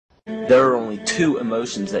There are only two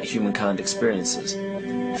emotions that humankind experiences: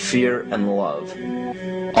 fear and love.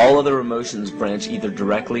 All other emotions branch either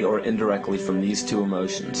directly or indirectly from these two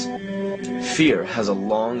emotions. Fear has a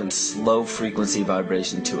long and slow frequency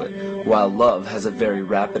vibration to it, while love has a very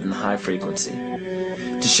rapid and high frequency.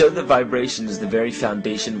 To show that vibration is the very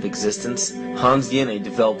foundation of existence, Hans Jenny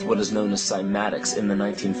developed what is known as cymatics in the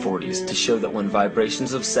 1940s to show that when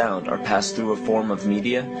vibrations of sound are passed through a form of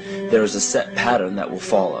media, there is a set pattern that will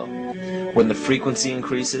follow. When the frequency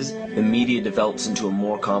increases, the media develops into a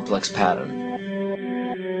more complex pattern.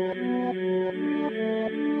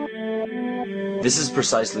 This is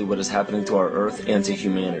precisely what is happening to our Earth and to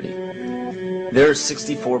humanity. There are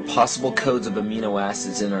 64 possible codes of amino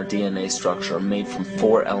acids in our DNA structure made from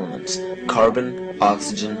 4 elements: carbon,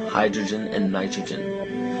 oxygen, hydrogen, and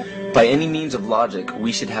nitrogen. By any means of logic,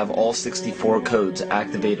 we should have all 64 codes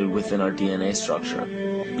activated within our DNA structure.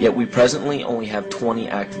 Yet we presently only have 20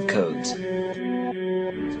 active codes.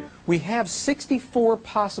 We have 64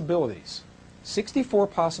 possibilities. 64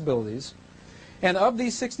 possibilities. And of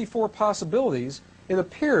these 64 possibilities, it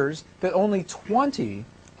appears that only 20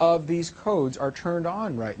 of these codes are turned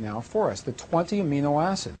on right now for us. The 20 amino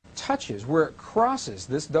acid touches where it crosses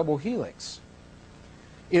this double helix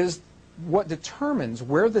is what determines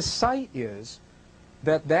where the site is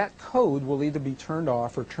that code will either be turned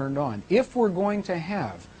off or turned on. If we're going to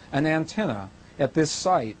have an antenna at this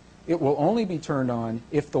site, it will only be turned on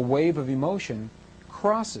if the wave of emotion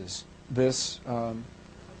crosses this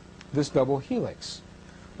this double helix.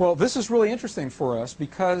 Well, this is really interesting for us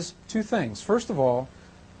because two things. First of all,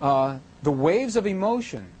 the waves of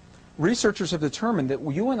emotion, researchers have determined that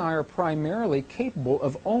you and I are primarily capable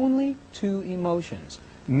of only 2 emotions.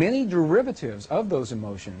 Many derivatives of those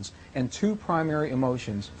emotions, and 2 primary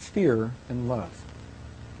emotions: fear and love.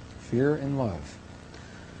 Fear and love.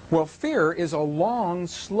 Well, fear is a long,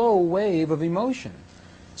 slow wave of emotion.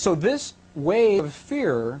 So this wave of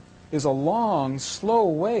fear is a long, slow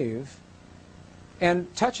wave and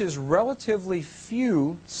touches relatively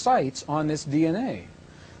few sites on this DNA.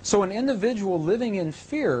 So an individual living in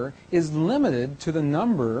fear is limited to the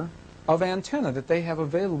number of antennae that they have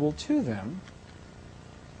available to them,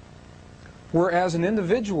 whereas an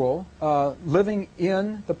individual living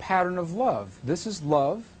in the pattern of love, this is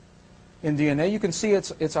love in DNA. You can see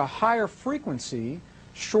it's a higher frequency,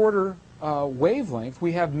 shorter wavelength.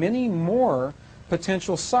 We have many more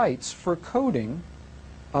potential sites for coding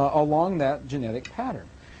along that genetic pattern.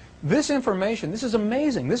 This information, this is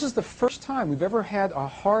amazing. This is the first time we've ever had a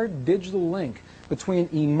hard digital link between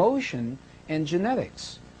emotion and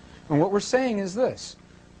genetics. And what we're saying is this,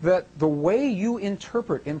 that the way you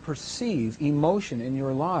interpret and perceive emotion in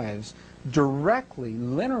your lives directly,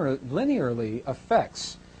 linearly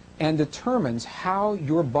affects and determines how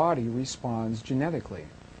your body responds genetically.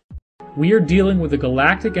 We are dealing with a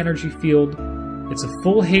galactic energy field. It's a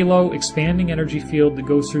full halo expanding energy field that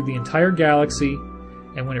goes through the entire galaxy,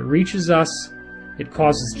 and when it reaches us, it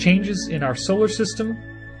causes changes in our solar system,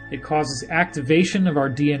 it causes activation of our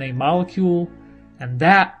DNA molecule, and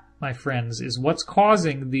that, my friends, is what's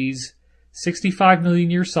causing these 65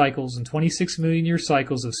 million year cycles and 26 million year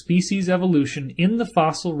cycles of species evolution in the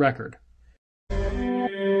fossil record.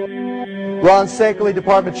 Ron Sankley,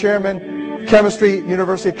 Department Chairman, Chemistry,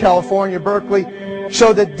 University of California, Berkeley,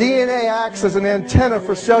 showed that DNA acts as an antenna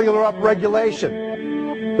for cellular upregulation.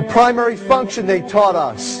 The primary function they taught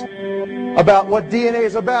us about what DNA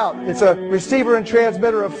is about. It's a receiver and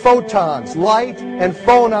transmitter of photons, light, and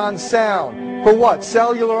phonon sound. For what?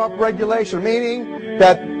 Cellular upregulation, meaning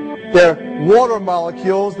that their water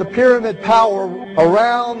molecules, the pyramid power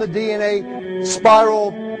around the DNA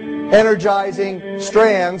spiral energizing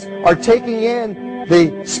strands, are taking in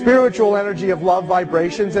the spiritual energy of love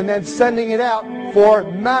vibrations and then sending it out for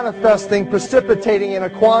manifesting, precipitating in a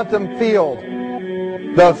quantum field,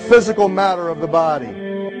 the physical matter of the body.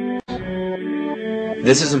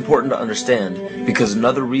 This is important to understand because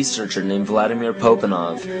another researcher named Vladimir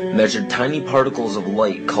Popanov measured tiny particles of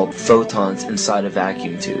light called photons inside a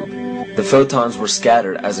vacuum tube. The photons were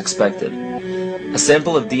scattered as expected. A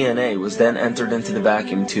sample of DNA was then entered into the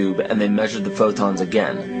vacuum tube and they measured the photons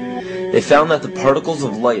again. They found that the particles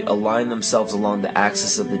of light aligned themselves along the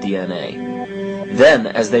axis of the DNA. Then,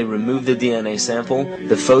 as they removed the DNA sample,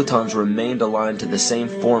 the photons remained aligned to the same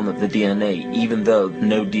form of the DNA, even though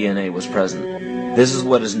no DNA was present. This is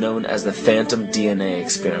what is known as the phantom DNA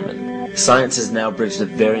experiment. Science has now bridged a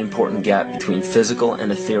very important gap between physical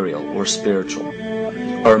and ethereal, or spiritual.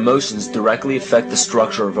 Our emotions directly affect the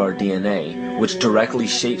structure of our DNA, which directly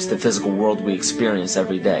shapes the physical world we experience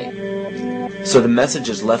every day. So the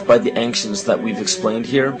messages left by the ancients that we've explained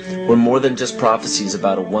here were more than just prophecies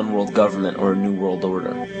about a one-world government or a new world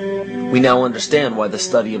order. We now understand why the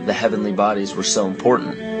study of the heavenly bodies were so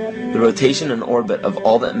important. The rotation and orbit of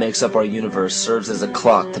all that makes up our universe serves as a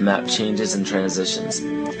clock to map changes and transitions.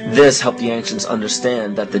 This helped the ancients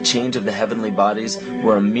understand that the change of the heavenly bodies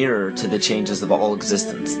were a mirror to the changes of all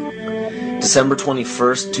existence. December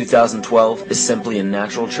 21st, 2012 is simply a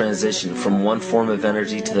natural transition from one form of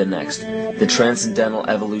energy to the next, the transcendental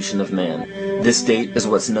evolution of man. This date is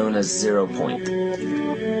what's known as 0 point.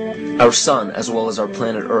 Our sun, as well as our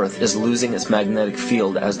planet Earth, is losing its magnetic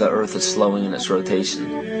field as the Earth is slowing in its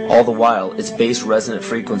rotation. All the while, its base resonant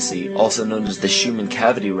frequency, also known as the Schumann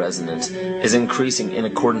cavity resonance, is increasing in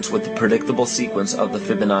accordance with the predictable sequence of the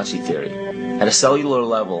Fibonacci theory. At a cellular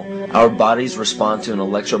level, our bodies respond to an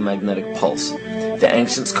electromagnetic pulse. The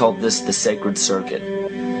ancients called this the sacred circuit.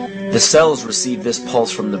 The cells receive this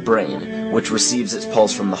pulse from the brain, which receives its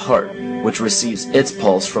pulse from the heart, which receives its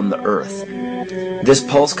pulse from the earth. This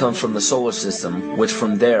pulse comes from the solar system, which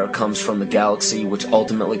from there comes from the galaxy, which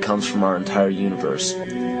ultimately comes from our entire universe.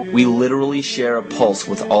 We literally share a pulse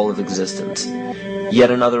with all of existence.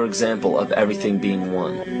 Yet another example of everything being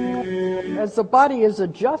one. As the body is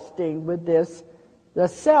adjusting with this,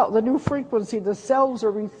 the new frequency, the cells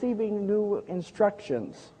are receiving new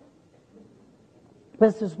instructions.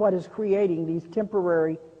 This is what is creating these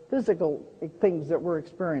temporary physical things that we're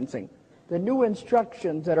experiencing. The new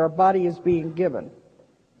instructions that our body is being given.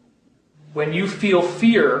 When you feel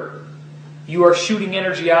fear, you are shooting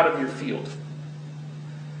energy out of your field.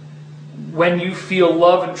 When you feel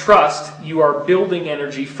love and trust, you are building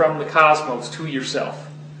energy from the cosmos to yourself.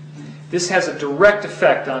 This has a direct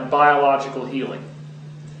effect on biological healing.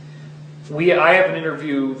 I have an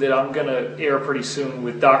interview that I'm going to air pretty soon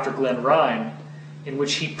with Dr. Glenn Ryan, in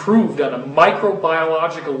which he proved on a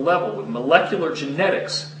microbiological level with molecular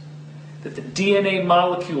genetics that the DNA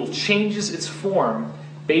molecule changes its form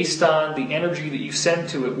based on the energy that you send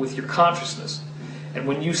to it with your consciousness. And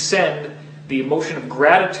when you send the emotion of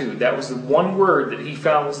gratitude, that was the one word that he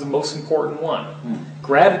found was the most important one.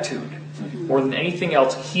 Gratitude, more than anything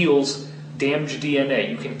else, heals damaged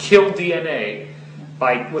DNA. You can kill DNA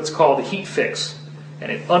by what's called a heat fix,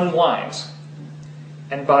 and it unwinds.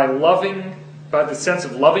 And by the sense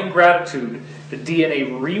of loving gratitude, the DNA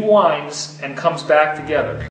rewinds and comes back together.